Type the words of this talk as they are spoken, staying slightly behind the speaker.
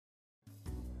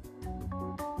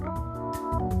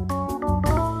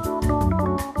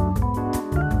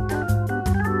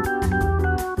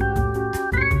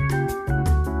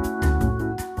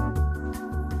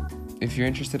If you're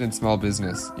interested in small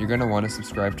business, you're going to want to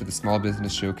subscribe to the Small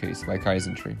Business Showcase by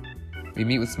Kaizentree. We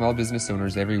meet with small business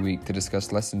owners every week to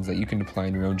discuss lessons that you can apply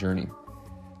in your own journey.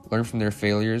 Learn from their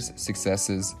failures,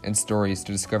 successes, and stories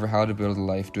to discover how to build a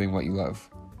life doing what you love.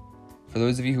 For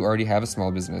those of you who already have a small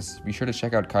business, be sure to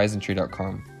check out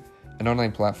Kaizentree.com, an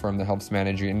online platform that helps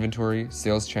manage your inventory,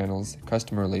 sales channels,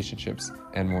 customer relationships,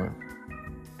 and more.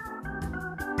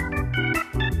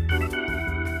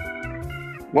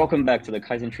 Welcome back to the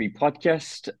Katerina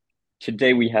podcast.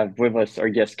 Today we have with us our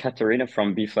guest Katerina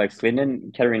from Beflax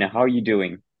Linen. Katerina, how are you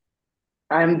doing?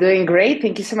 I'm doing great.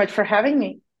 Thank you so much for having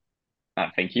me.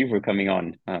 Thank you for coming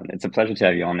on. It's a pleasure to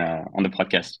have you on the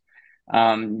podcast.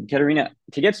 Katerina,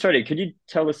 to get started, could you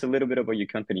tell us a little bit about your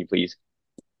company, please?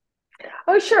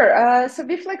 Oh, sure. So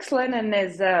Beflex Linen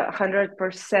is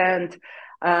 100%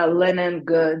 linen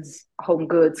goods, home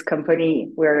goods company.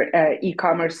 We're an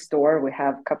e-commerce store. We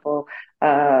have a couple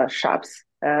shops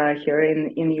here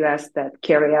in the US that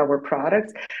carry our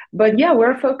products. But yeah,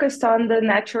 we're focused on the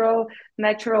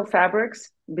natural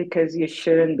fabrics because you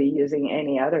shouldn't be using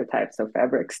any other types of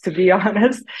fabrics, to be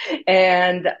honest.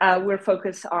 And we're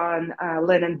focused on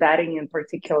linen batting in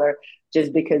particular,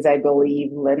 just because I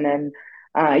believe linen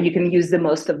you can use the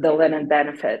most of the linen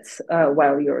benefits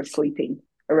while you're sleeping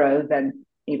rather than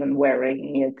even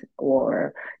wearing it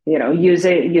or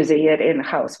using it in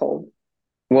household.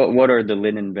 What are the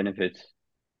linen benefits?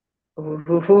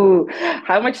 Ooh,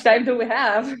 how much time do we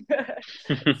have?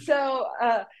 so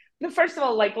first of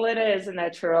all, like linen is a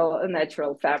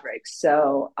natural fabric,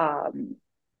 so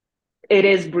it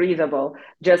is breathable,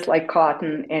 just like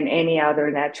cotton and any other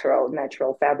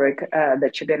natural fabric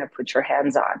that you're going to put your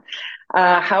hands on.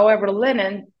 However,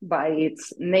 linen, by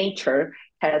its nature,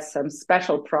 has some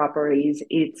special properties.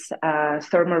 It's a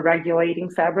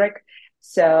thermoregulating fabric,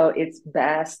 so it's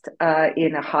best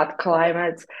in a hot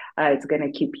climate. It's going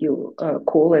to keep you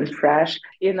cool and fresh.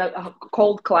 In a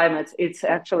cold climate, it's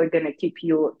actually going to keep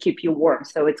you warm.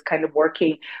 So it's kind of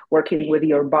working with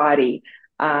your body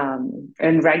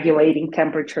and regulating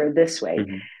temperature this way.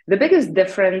 Mhm. The biggest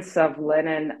difference of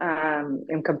linen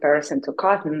in comparison to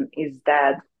cotton is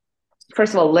that,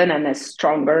 first of all, linen is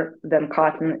stronger than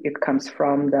cotton. It comes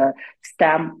from the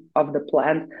stem of the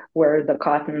plant, where the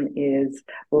cotton is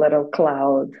little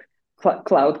cloud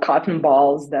cotton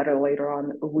balls that are later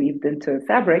on weaved into a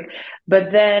fabric.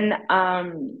 But then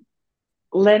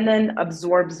linen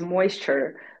absorbs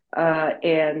moisture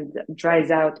and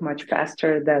dries out much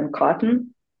faster than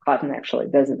cotton. Cotton actually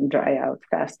doesn't dry out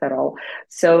fast at all.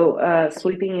 So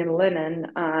sleeping in linen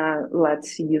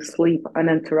lets you sleep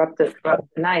uninterrupted throughout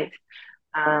the night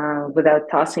without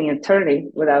tossing and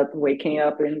turning, without waking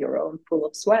up in your own pool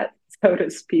of sweat, so to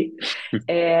speak.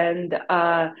 And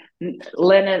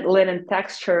linen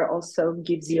texture also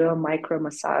gives you a micro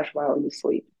massage while you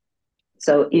sleep.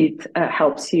 So it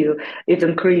helps you, it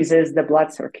increases the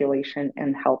blood circulation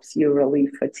and helps you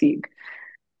relieve fatigue.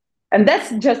 And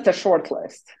that's just a short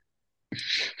list.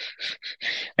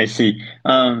 I see.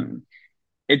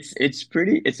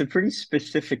 It's a pretty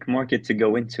specific market to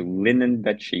go into, linen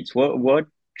bed sheets. What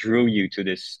drew you to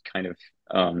this kind of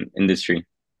industry?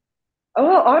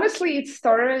 Well, honestly, it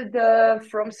started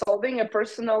from solving a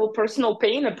personal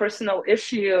pain, a personal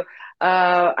issue.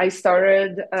 I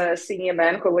started seeing a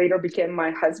man who later became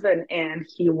my husband, and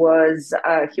he was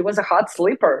a hot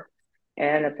sleeper,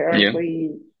 and Yeah.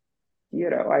 apparently,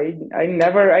 I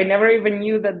never even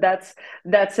knew that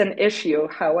that's an issue.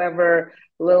 However,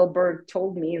 Lil Bird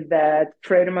told me that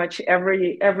pretty much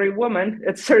every woman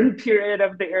at certain period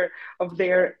of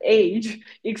their age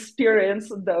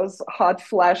experience those hot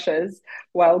flashes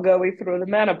while going through the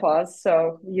menopause.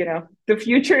 So, the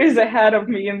future is ahead of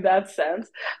me in that sense.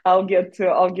 I'll get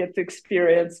to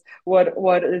experience what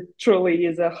it truly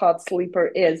is a hot sleeper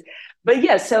is. But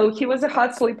yeah, so he was a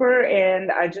hot sleeper,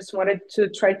 and I just wanted to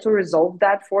try to resolve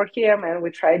that for him. And we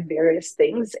tried various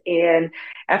things. And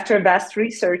after vast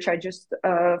research, I just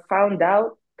found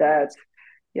out that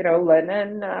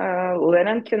linen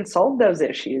can solve those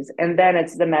issues. And then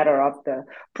it's the matter of the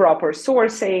proper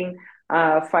sourcing,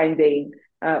 finding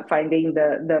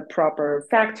the proper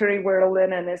factory where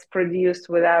linen is produced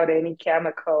without any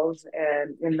chemicals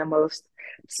and in the most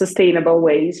sustainable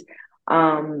ways.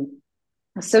 Um,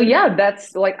 so yeah,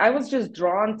 that's like I was just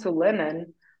drawn to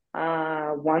linen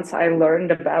once I learned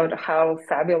about how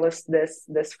fabulous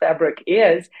this fabric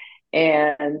is,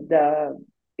 and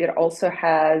it also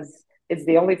has it's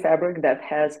the only fabric that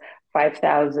has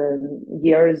 5,000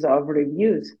 years of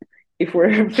reviews. If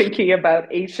we're thinking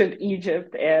about ancient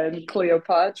Egypt and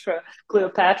Cleopatra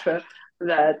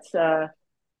that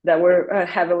were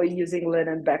heavily using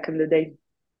linen back in the day.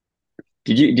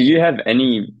 Did you have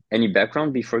any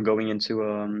background before going into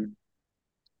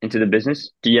the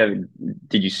business?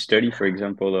 Did you study, for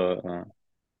example,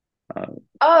 uh,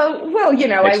 Well,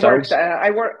 textiles?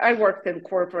 I worked in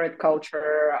corporate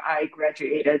culture. I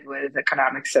graduated with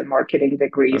economics and marketing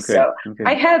degrees, Okay, so okay.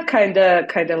 I had kind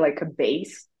of like a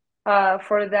base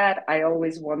for that. I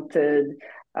always wanted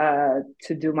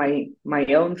to do my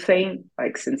own thing,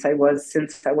 like since I was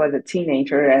a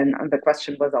teenager, and the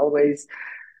question was always,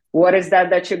 what is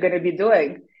that you're going to be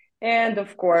doing? And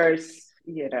of course,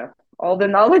 all the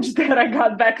knowledge that I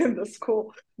got back in the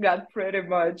school got pretty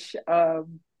much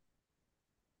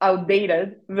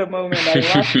outdated the moment I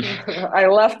left I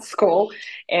left school.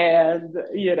 And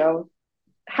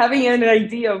having an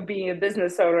idea of being a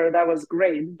business owner, that was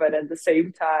great, but at the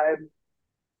same time,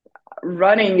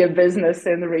 running a business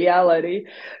in reality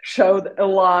showed a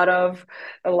lot of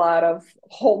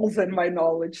holes in my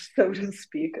knowledge, so to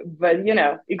speak. But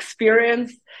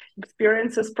experience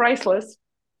is priceless.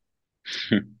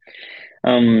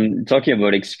 Talking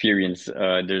about experience,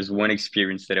 there's one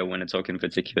experience that I want to talk in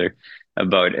particular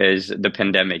about is the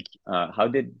pandemic. How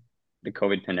did the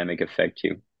COVID pandemic affect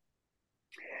you?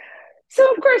 So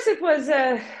of course it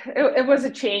was a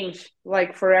change,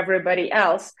 like for everybody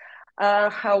else.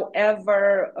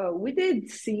 However, we did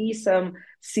see some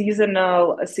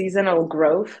seasonal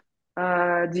growth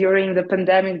during the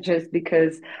pandemic, just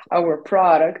because our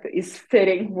product is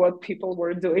fitting what people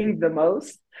were doing the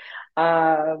most.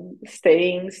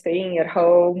 Staying at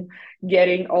home,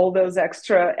 getting all those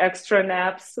extra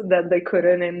naps that they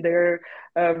couldn't in their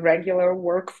regular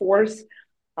workforce.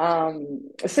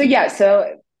 So yeah,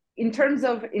 so in terms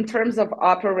of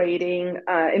operating,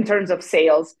 in terms of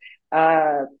sales,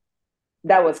 uh,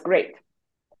 that was great.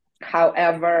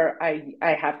 However, I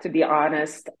have to be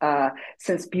honest,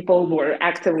 since people were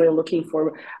actively looking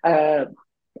for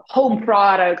home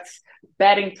products,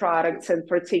 bedding products in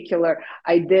particular,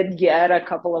 I did get a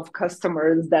couple of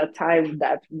customers that time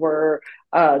that were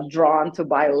drawn to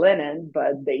buy linen,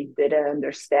 but they didn't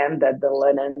understand that the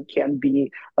linen can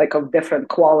be like of different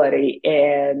quality,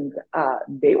 and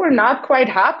they were not quite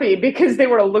happy because they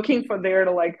were looking for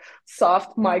their like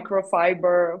soft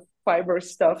microfiber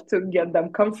stuff to get them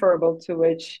comfortable. To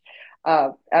which,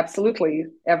 absolutely,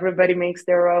 everybody makes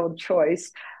their own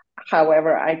choice.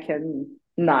 However, I can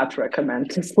not recommend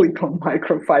to sleep on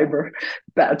microfiber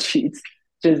bed sheets,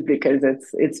 just because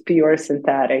it's pure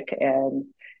synthetic. And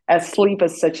as sleep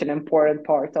is such an important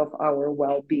part of our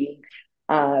well-being,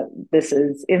 uh, this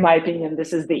is, in my opinion,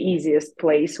 this is the easiest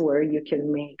place where you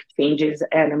can make changes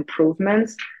and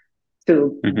improvements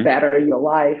to Hmm. better your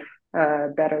life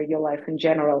in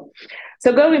general.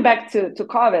 So going back to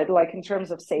COVID, like in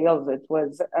terms of sales, it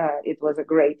was a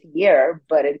great year,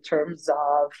 but in terms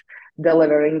of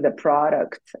delivering the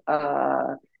product,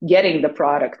 getting the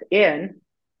product in,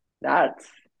 that's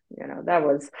that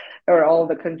was there were all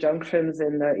the conjunctions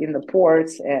in the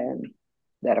ports, and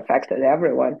that affected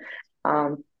everyone.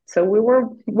 So we were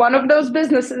one of those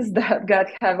businesses that got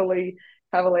heavily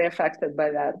affected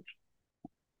by that.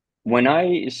 When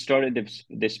I started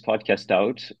this podcast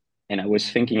out and I was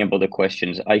thinking about the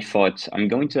questions, I thought I'm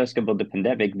going to ask about the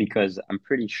pandemic because I'm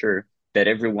pretty sure that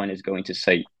everyone is going to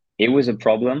say it was a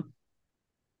problem.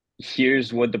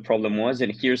 Here's what the problem was,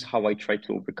 and here's how I tried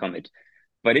to overcome it.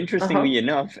 But Uh-huh. interestingly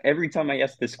enough, every time I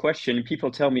ask this question, people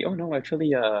tell me, "Oh no,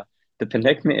 actually, the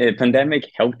pandemic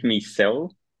helped me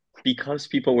sell because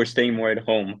people were staying more at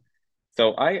home."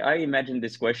 So I imagined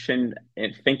this question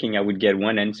and thinking I would get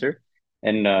one answer,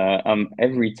 and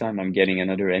every time I'm getting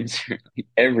another answer.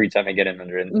 Every time I get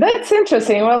another answer. That's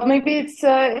interesting. Well, maybe it's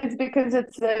because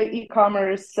it's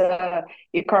e-commerce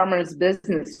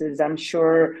businesses. I'm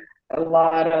sure a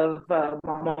lot of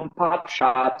mom and pop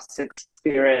shops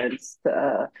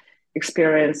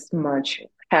experienced much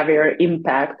heavier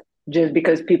impact, just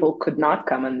because people could not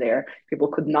come in there. People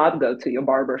could not go to your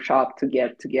barber shop to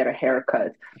get a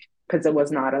haircut because it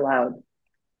was not allowed.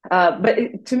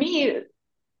 To me,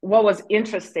 what was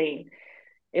interesting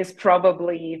is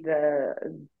probably the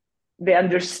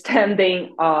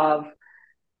understanding of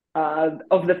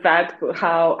the fact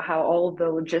how all the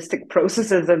logistic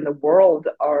processes in the world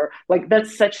are like,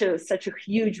 that's such a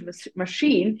huge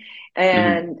machine. Hmm.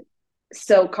 And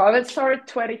so COVID started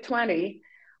 2020.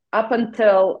 Up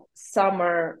until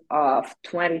summer of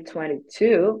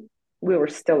 2022, we were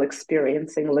still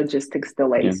experiencing logistics Yeah.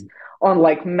 delays on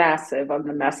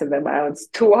the massive amounts.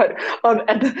 To what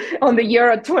on the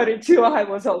year of 22, I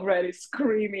was already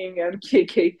screaming and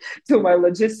kicking to my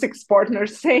logistics partner,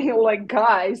 saying like,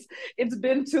 guys, it's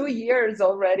been 2 years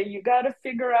already, you got to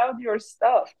figure out your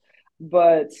stuff.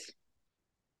 But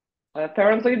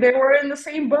apparently they were in the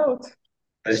same boat.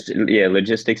 Yeah,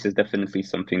 logistics is definitely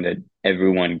something that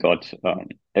everyone got.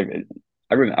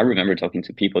 I remember talking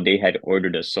to people. They had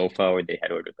ordered a sofa or they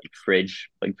had ordered like fridge,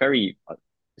 like very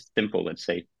simple, let's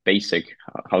say, basic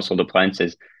household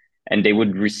appliances, and they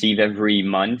would receive every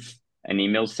month an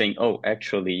email saying, "Oh,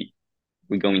 actually,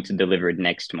 we're going to deliver it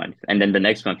next month," and then the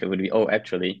next month it would be, "Oh,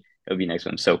 actually, it'll be next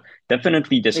month." So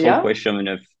definitely, this whole Yeah. question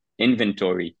of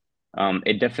inventory,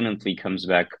 it definitely comes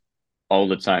back all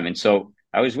the time. And so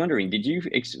I was wondering, did you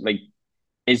like?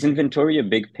 Is inventory a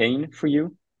big pain for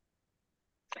you?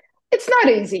 It's not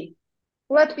easy.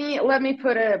 Let me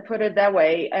put it that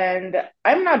way. And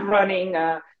I'm not running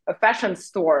a fashion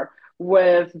store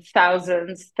with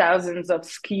thousands of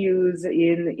SKUs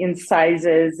in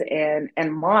sizes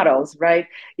and models, right?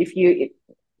 If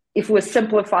we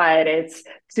simplify it, it's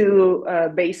two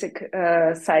basic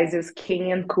sizes,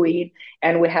 king and queen,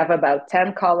 and we have about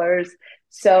 10 colors.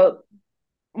 So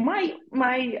my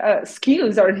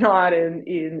SKUs are not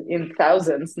in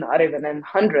thousands, not even in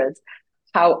hundreds.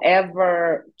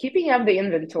 However, keeping up the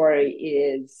inventory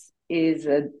is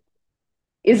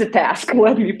a task.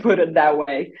 Let me put it that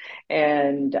way.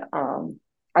 And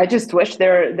I just wish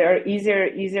there are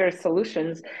easier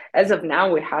solutions. As of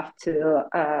now, we have to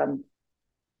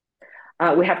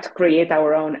create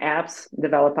our own apps,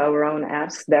 develop our own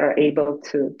apps that are able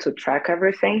to track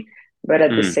everything. But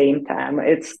at the Mm, same time,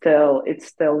 it's still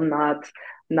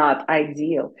not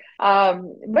ideal.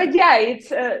 But yeah,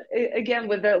 it's again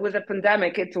with the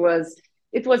pandemic, it was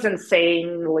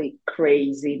insanely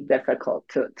crazy difficult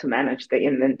to manage the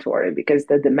inventory because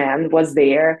the demand was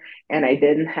there and I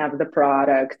didn't have the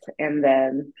product, and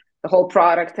then the whole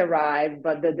product arrived,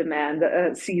 but the demand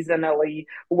seasonally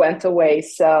went away.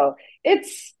 So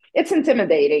it's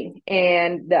intimidating,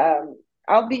 and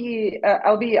I'll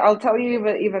tell you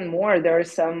even more. There are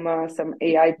some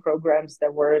AI programs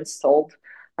that were installed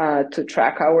to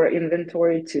track our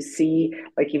inventory to see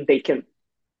like if they can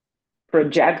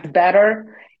project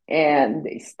better, and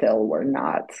they still were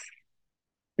not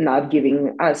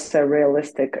giving us a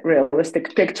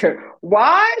realistic picture.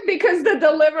 Why? Because the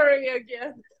delivery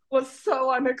again was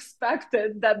so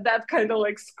unexpected that kind of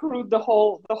like screwed the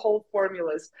whole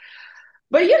formulas.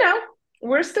 But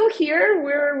we're still here.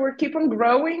 We're keep on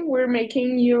growing. We're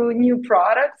making new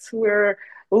products. We're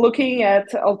looking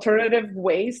at alternative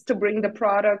ways to bring the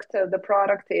product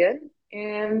in.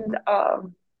 And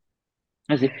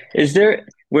I see. Is there,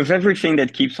 with everything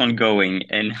that keeps on going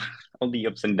and all the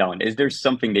ups and downs, is there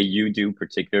something that you do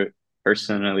particular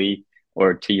personally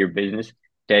or to your business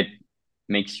that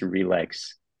makes you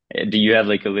relax? Do you have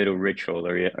like a little ritual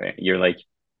or you're like,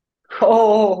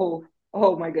 oh,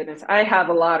 oh my goodness, I have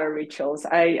a lot of rituals.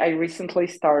 I recently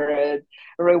started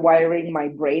rewiring my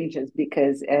brain just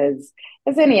because as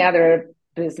any other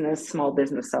small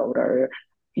business owner,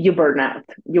 you burn out.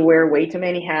 You wear way too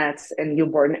many hats and you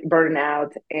burn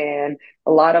out. And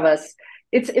a lot of us,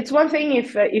 it's one thing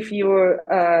if you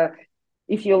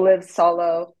live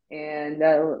solo and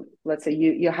let's say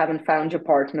you haven't found your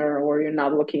partner or you're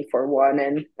not looking for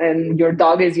one, and your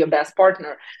dog is your best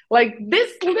partner, like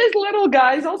this little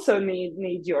guys also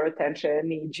need your attention,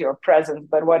 need your presence.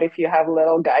 But what if you have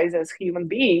little guys as human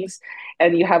beings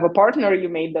and you have a partner you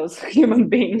made those human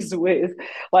beings with?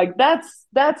 Like that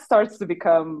starts to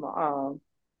become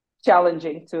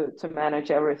challenging to manage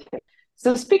everything.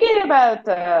 So speaking about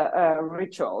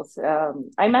rituals,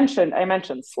 I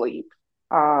mentioned sleep.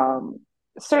 Um,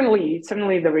 certainly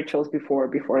the rituals before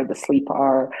the sleep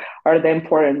are the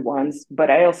important ones. But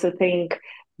I also think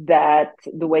that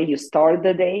the way you start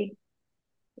the day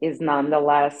is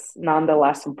nonetheless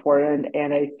important.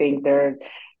 And I think there are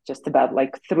just about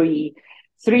like three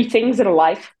things in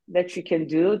life that you can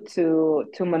do to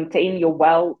maintain your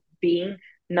well-being,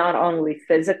 not only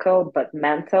physical but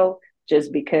mental.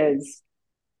 Just because,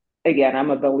 again, I'm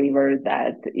a believer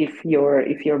that if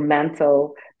your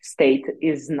mental state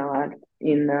is not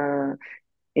in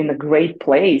a great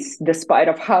place, despite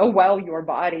of how well your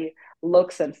body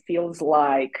looks and feels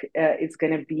like, it's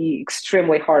going to be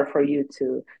extremely hard for you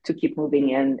to keep moving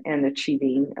in and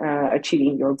achieving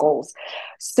your goals.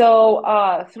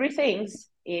 So three things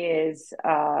is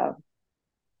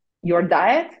your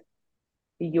diet,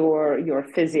 your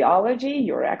physiology,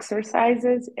 your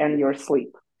exercises, and your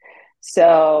sleep.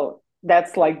 So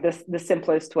that's like the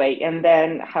simplest way. And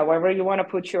then however you want to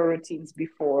put your routines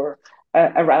before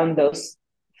around those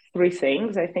three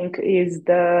things, I think is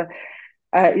the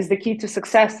key to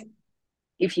success.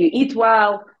 If you eat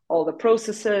well, all the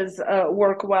processes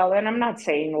work well. And I'm not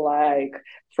saying like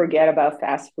forget about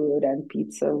fast food and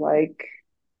pizza. Like,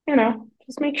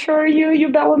 just make sure you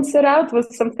balance it out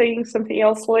with something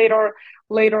else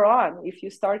later on. If you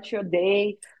start your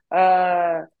day,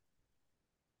 uh,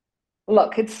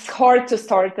 look, it's hard to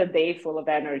start a day full of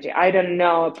energy. I don't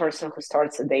know a person who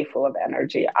starts a day full of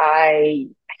energy. I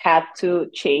had to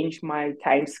change my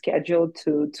time schedule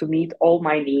to meet all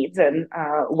my needs and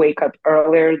wake up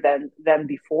earlier than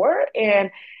before. And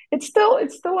it's still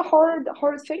a hard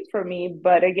thing for me.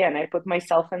 But again, I put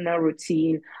myself in a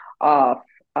routine of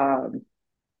um,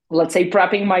 let's say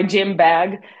prepping my gym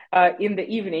bag in the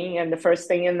evening, and the first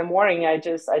thing in the morning, I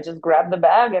just grab the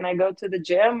bag and I go to the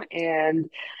gym, and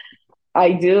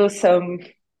I do some,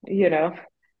 you know,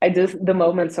 I do the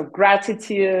moments of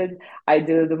gratitude. I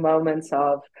do the moments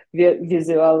of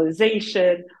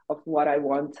visualization of what I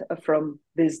want from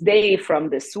this day, from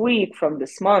this week, from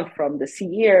this month, from this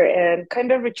year, and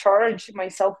kind of recharge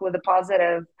myself with a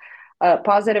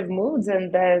positive moods,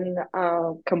 and then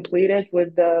complete it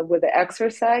with the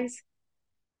exercise.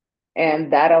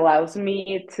 And that allows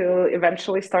me to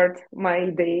eventually start my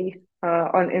day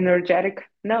on energetic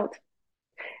note.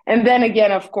 And then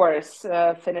again, of course,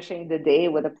 finishing the day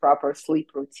with a proper sleep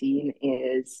routine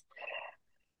is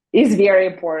very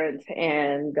important.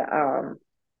 And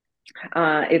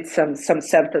it's some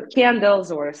scented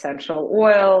candles or essential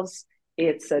oils.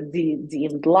 It's a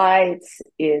dimmed lights.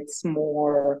 It's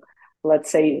more,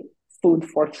 let's say, food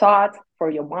for thought for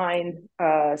your mind,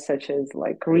 such as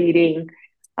like reading,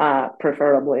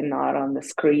 preferably not on the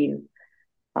screen.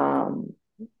 Um,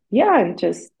 yeah, and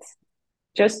just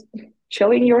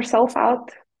chilling yourself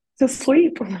out to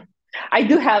sleep. I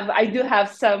do have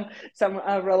some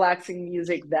relaxing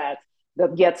music that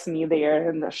gets me there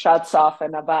and shuts off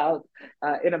in about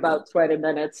 20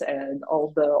 minutes, and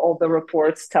all the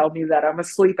reports tell me that I'm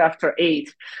asleep after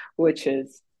 8, which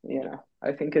is,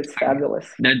 I think it's fabulous.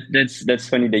 That's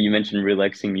funny that you mentioned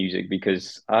relaxing music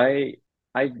because I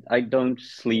don't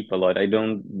sleep a lot. I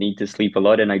don't need to sleep a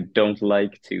lot, and I don't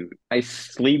like to. I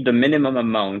sleep the minimum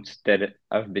amount that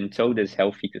I've been told is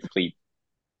healthy to sleep,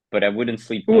 but I wouldn't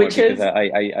sleep more Which because is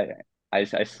I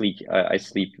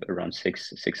sleep around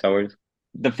 6 hours.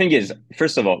 The thing is,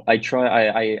 first of all, I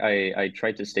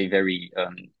try to stay very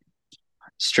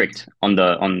strict on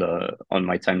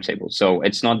my timetable. So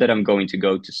it's not that I'm going to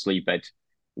go to sleep at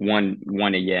one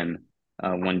a.m.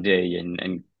 One day and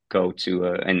then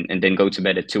go to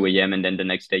bed at 2 a.m. and then the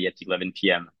next day at 11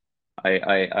 p.m.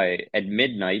 I at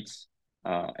midnight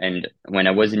and when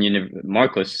I was in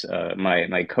Marcos,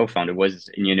 my co-founder was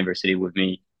in university with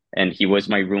me, and he was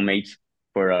my roommate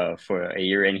for a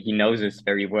year, and he knows this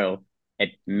very well. At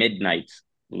midnight,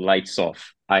 lights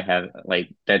off. I have like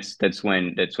that's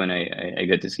when I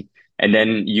get to see, and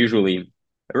then usually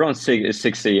around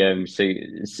six a.m.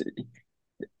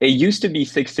 It used to be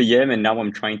 6 a.m. and now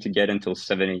I'm trying to get until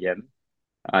 7 a.m.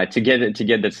 To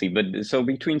get that sleep. But so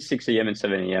between 6 a.m. and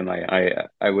 7 a.m.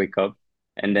 I wake up,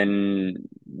 and then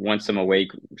once I'm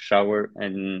awake, shower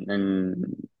and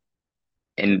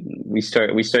we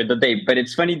start the day. But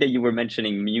it's funny that you were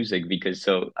mentioning music because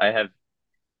so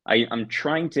I'm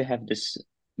trying to have this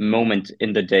moment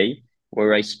in the day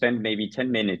where I spend maybe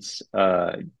 10 minutes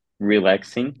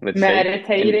relaxing, let's say. And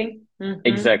meditating. Hmm.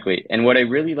 exactly. And what I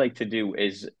really like to do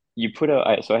is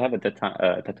so I have a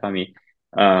tatami.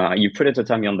 You put a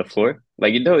tatami on the floor,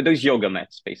 like those yoga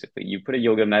mats, basically. You put a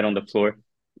yoga mat on the floor,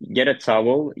 get a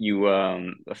towel, you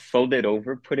fold it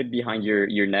over, put it behind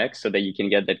your neck so that you can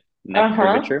get that neck Uh-huh.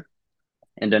 curvature.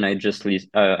 And then I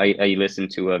listen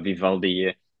to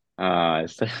Vivaldi,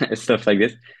 stuff like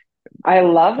this. I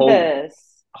love Whole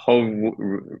this.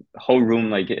 whole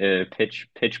room like a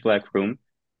pitch black room,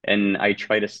 and I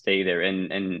try to stay there,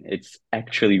 and it's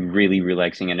actually really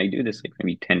relaxing, and I do this like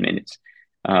maybe 10 minutes,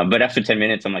 but after 10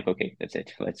 minutes I'm like, okay, that's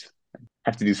it, let's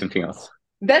have to do something else.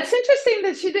 That's interesting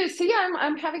that you do. See,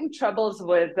 I'm having troubles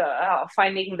with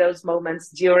finding those moments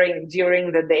during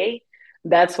the day.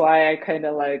 That's why I kind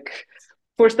of like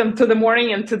push them to the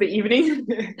morning and to the evening.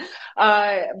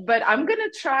 But I'm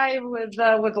gonna try with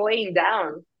laying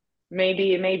down.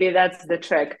 Maybe that's the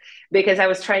trick, because I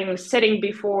was trying sitting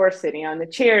before, sitting on the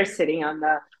chair, sitting on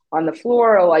the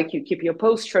floor, like you keep your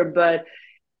posture. But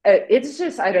it's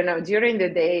just, I don't know. During the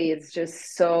day, it's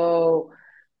just so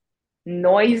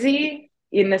noisy,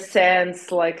 in a sense,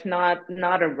 like not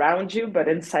around you but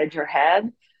inside your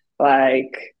head,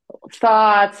 like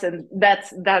thoughts, and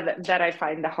that I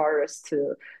find the hardest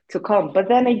to calm. But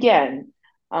then again,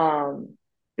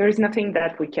 there's nothing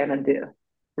that we cannot do,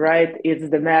 right? It's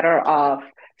the matter of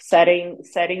setting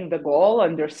the goal,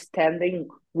 understanding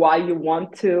why you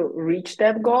want to reach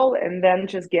that goal, and then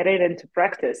just get it into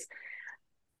practice.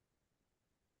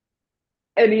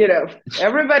 And you know,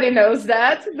 everybody knows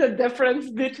that the difference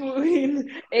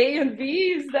between A and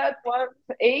B is that one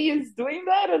A is doing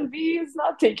that and B is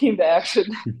not taking the action.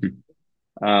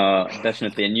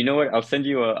 Definitely. And you know what? I'll send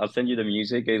you the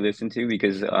music I listen to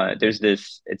because there's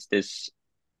this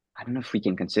I don't know if we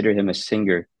can consider him a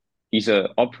singer. He's a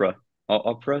opera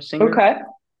singer. Okay.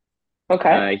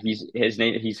 Okay.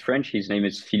 He's French. His name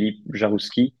is Philippe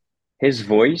Jarouski. His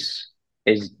voice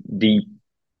is the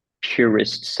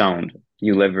purest sound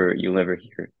you'll ever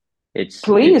hear.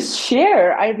 Please It's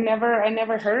share. I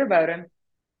never heard about him.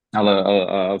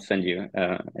 I'll send you.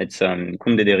 It's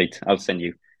Cum de Derit. I'll send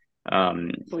you.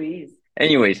 Um. Please.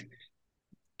 Anyways,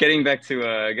 getting back to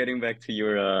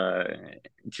your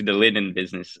to the linen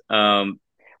business.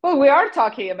 Well, we are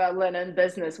talking about linen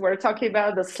business. We're talking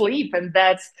about the sleep, and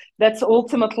that's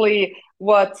ultimately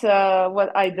what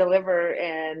I deliver,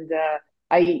 and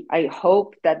I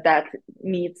hope that that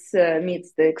meets the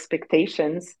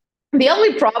expectations. The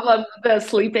only problem with the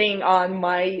sleeping on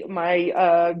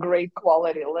my great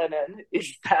quality linen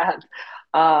is that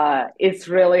it's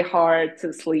really hard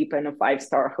to sleep in a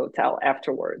five-star hotel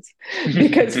afterwards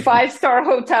because five-star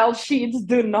hotel sheets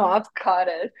do not cut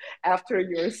it after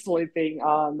you're sleeping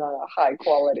on high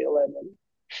quality linen.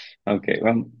 Okay,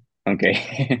 well,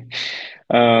 okay.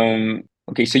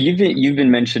 Okay, so you've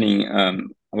been mentioning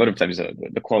a lot of times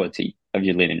the quality of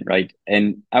your linen, right?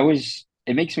 And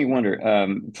it makes me wonder,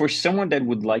 for someone that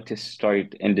would like to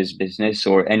start in this business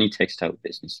or any textile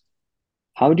business,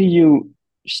 how do you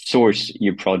source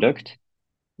your product,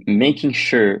 making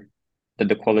sure that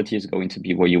the quality is going to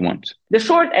be what you want? The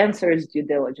short answer is due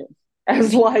diligence.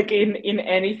 As like in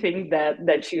anything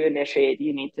that you initiate,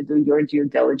 you need to do your due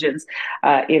diligence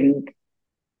in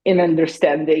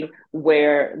understanding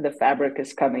where the fabric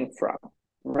is coming from,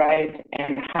 right?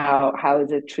 And how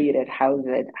is it treated? How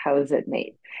is it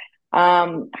made?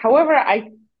 However,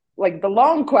 I like the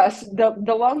long question.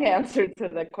 The long answer to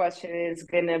the question is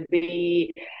gonna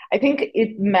be, I think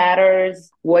it matters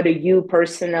what do you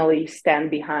personally stand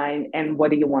behind and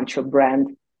what do you want your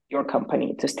brand, your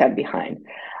company to stand behind.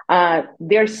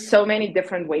 There's so many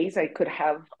different ways I could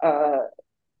have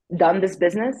done this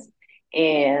business,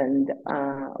 and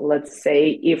let's say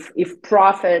if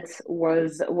profits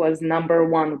was number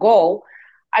one goal,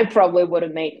 I probably would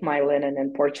have made my linen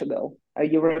in Portugal, a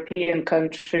European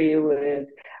country with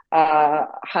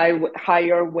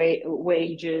higher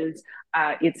wages.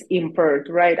 It's import,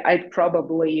 right? I'd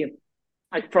probably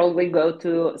go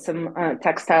to some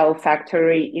textile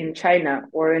factory in China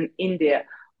or in India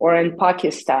or in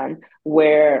Pakistan,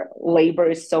 where labor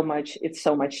is so much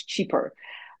cheaper.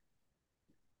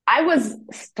 I was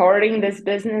starting this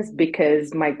business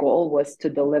because my goal was to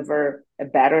deliver a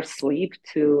better sleep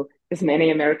to as many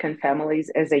American families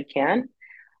as I can.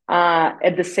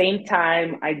 At the same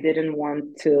time, I didn't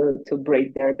want to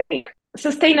break their bank.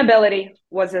 Sustainability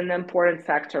was an important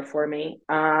factor for me.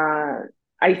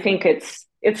 I think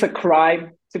it's a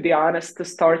crime, to be honest, to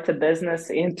start a business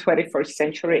in 21st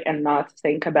century and not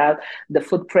think about the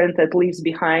footprint it leaves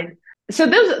behind. So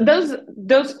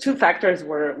those two factors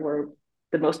were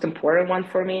the most important one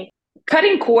for me.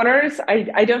 Cutting corners,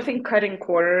 I don't think cutting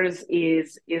corners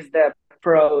is the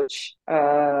approach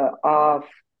of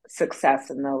success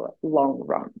in the long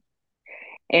run.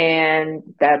 And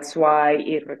that's why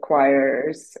it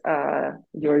requires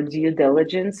your due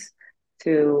diligence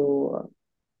to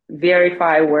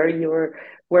verify where you're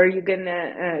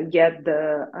gonna get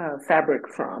the fabric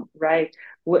from, right?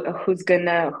 Who's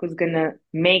gonna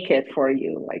make it for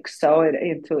you, like sew it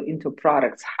into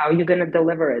products? How you gonna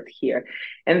deliver it here?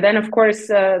 And then, of course,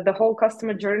 the whole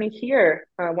customer journey here.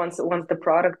 Once the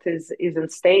product is in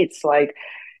states, like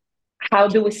how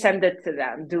do we send it to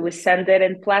them? Do we send it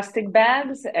in plastic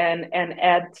bags and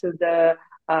add to the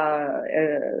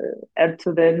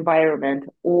environment,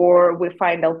 or we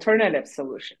find alternative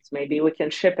solutions? Maybe we can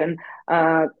ship in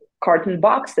carton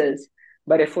boxes,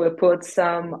 but if we put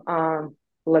some,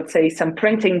 let's say, some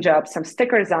printing jobs, some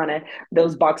stickers on it,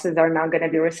 those boxes are not going to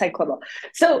be recyclable.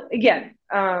 So again,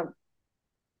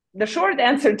 the short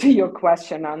answer to your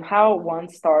question on how one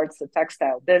starts a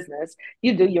textile business,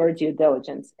 you do your due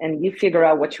diligence and you figure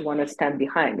out what you want to stand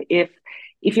behind. If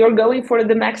you're going for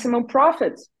the maximum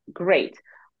profits, great.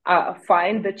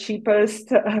 Find the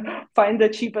cheapest find the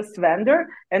cheapest vendor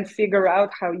and figure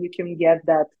out how you can get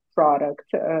that product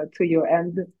to your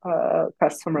end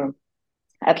customer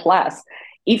at last.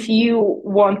 If you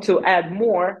want to add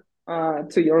more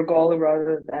to your goal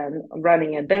rather than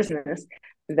running a business,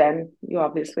 then you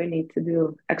obviously need to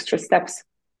do extra steps.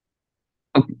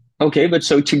 Okay, but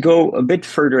so to go a bit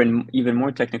further and even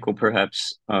more technical,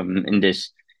 perhaps, in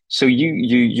this. So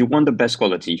you want the best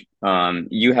quality.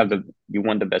 You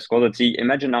want the best quality.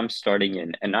 Imagine I'm starting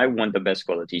in and I want the best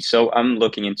quality. So I'm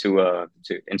looking into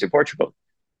Portugal.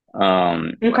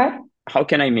 Um, Okay. how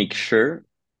can I make sure,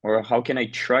 or how can I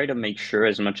try to make sure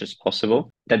as much as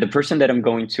possible that the person that I'm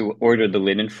going to order the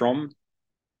linen from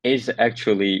is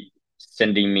actually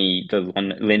sending me the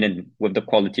linen with the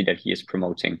quality that he is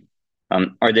promoting?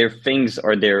 Are there things,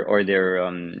 are there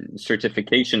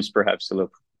certifications perhaps to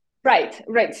look? Right,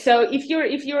 right. So if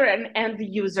you're an end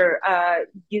user,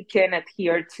 you can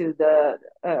adhere to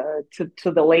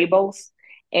the labels.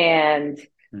 And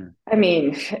Hmm. I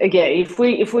mean, again, if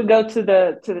we go to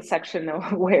the section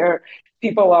where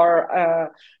people are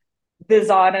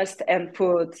dishonest and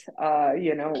put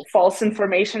false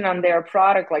information on their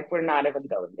product, like we're not even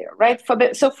going there, right? For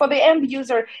the end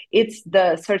user, it's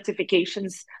the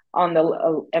certifications on the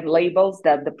and labels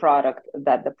that the product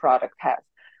has.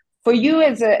 For you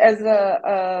as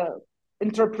a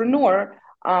entrepreneur,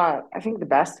 I think the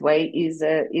best way is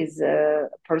a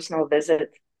personal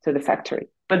visit to the factory.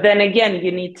 But then again,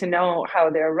 you need to know how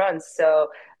they're run. So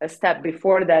a step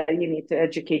before that, you need to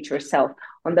educate yourself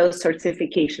on those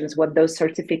certifications, what those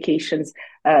certifications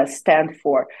stand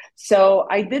for. So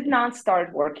I did not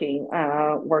start working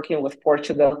with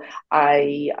Portugal.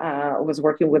 I was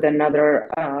working with another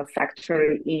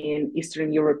factory in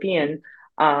Eastern European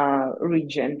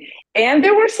region, and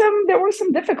there were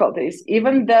some difficulties,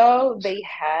 even though they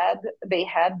had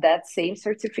that same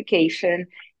certification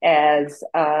as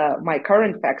my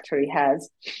current factory has.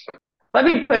 Let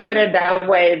me put it that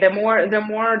way: the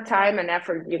more time and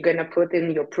effort you're gonna put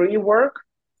in your pre-work,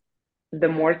 the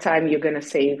more time you're gonna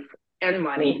save, and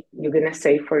money you're gonna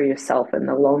save for yourself in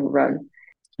the long run.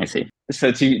 I see.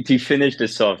 So to finish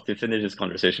this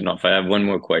conversation off, I have one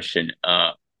more question.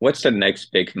 What's the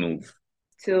next big move?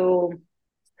 To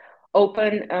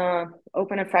open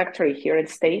a factory here in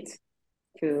States,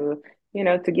 to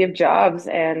to give jobs,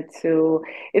 and to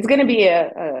it's going to be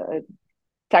a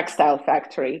textile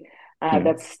factory Hmm.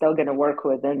 that's still going to work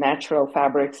with the natural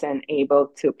fabrics and able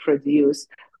to produce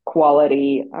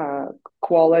quality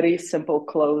quality simple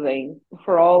clothing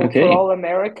for all Okay.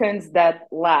 Americans, that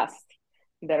last,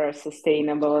 that are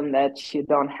sustainable, and that you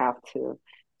don't have to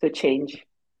change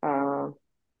uh,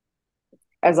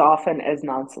 as often as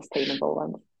non-sustainable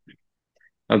ones.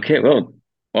 Okay. Well,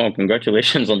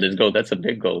 congratulations on this goal. That's a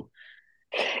big goal.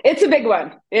 It's a big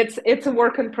one. It's a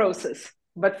work in process.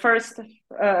 But first,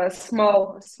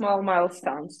 small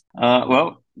milestones.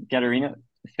 Well, Katerina,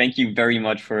 thank you very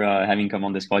much for having come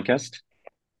on this podcast.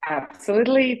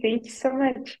 Absolutely. Thank you so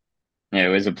much. Yeah, it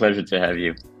was a pleasure to have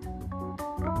you.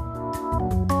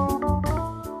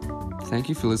 Thank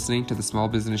you for listening to the Small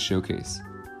Business Showcase.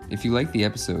 If you like the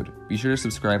episode, be sure to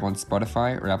subscribe on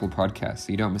Spotify or Apple Podcasts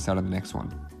so you don't miss out on the next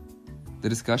one. The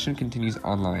discussion continues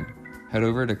online. Head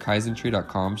over to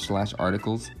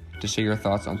kaizentree.com/articles to share your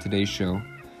thoughts on today's show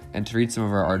and to read some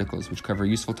of our articles which cover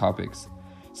useful topics,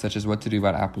 such as what to do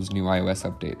about Apple's new iOS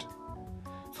update.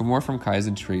 For more from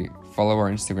KaizenTree, follow our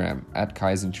Instagram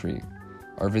 @KaizenTree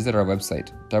or visit our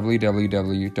website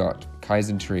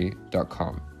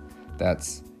www.kaizentree.com.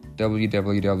 That's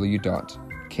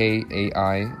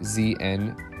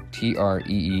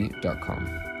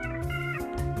www.kaizentree.com.